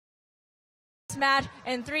match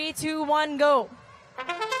in 3, 2, 1, go.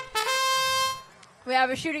 We have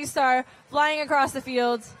a shooting star flying across the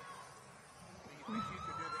field.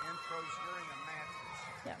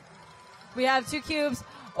 Yeah. We have 2 cubes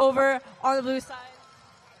over on the blue side.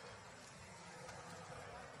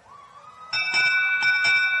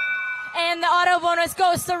 And the auto bonus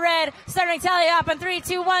goes to red. Starting tally up in 3,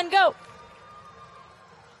 2, 1, go.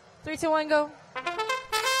 3, 2, 1, go.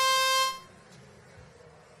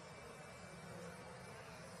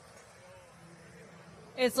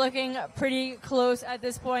 It's looking pretty close at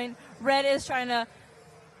this point. Red is trying to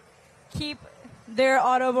keep their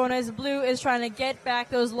auto bonus. Blue is trying to get back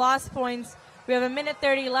those lost points. We have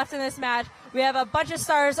 1:30 left in this match. We have a bunch of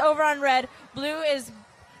stars over on red. Blue is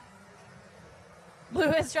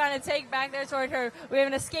trying to take back their toward her. We have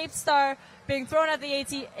an escaped star being thrown at the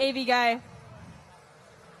AV guy.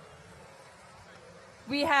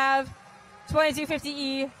 We have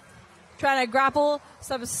 2250E trying to grapple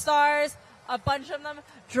some stars. A bunch of them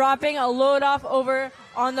dropping a load off over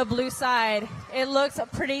on the blue side. It looks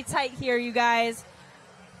pretty tight here, you guys.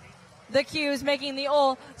 The cubes making the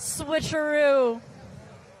old switcheroo.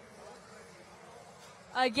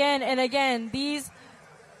 Again and again, these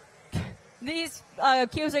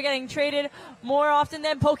cubes are getting traded more often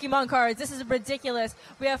than Pokemon cards. This is ridiculous.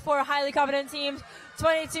 We have 4 highly competent teams.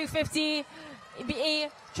 2250 BE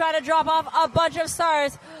trying to drop off a bunch of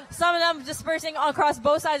stars. Some of them dispersing across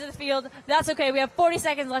both sides of the field. That's okay. We have 40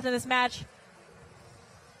 seconds left in this match.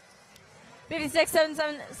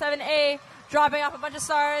 5677A dropping off a bunch of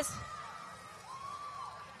stars.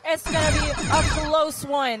 It's going to be a close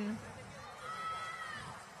one.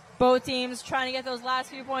 Both teams trying to get those last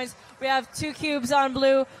few points. We have 2 cubes on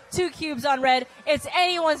blue, 2 cubes on red. It's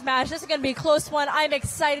anyone's match. This is going to be a close one. I'm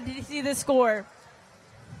excited to see the score.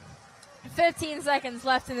 15 seconds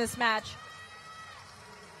left in this match.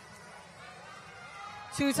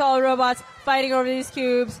 2 tall robots fighting over these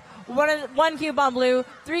cubes. One cube on blue,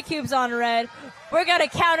 3 cubes on red. We're going to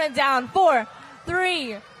count it down. 4,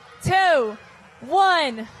 3, 2,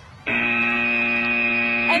 1.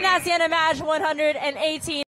 And that's the end of match 118.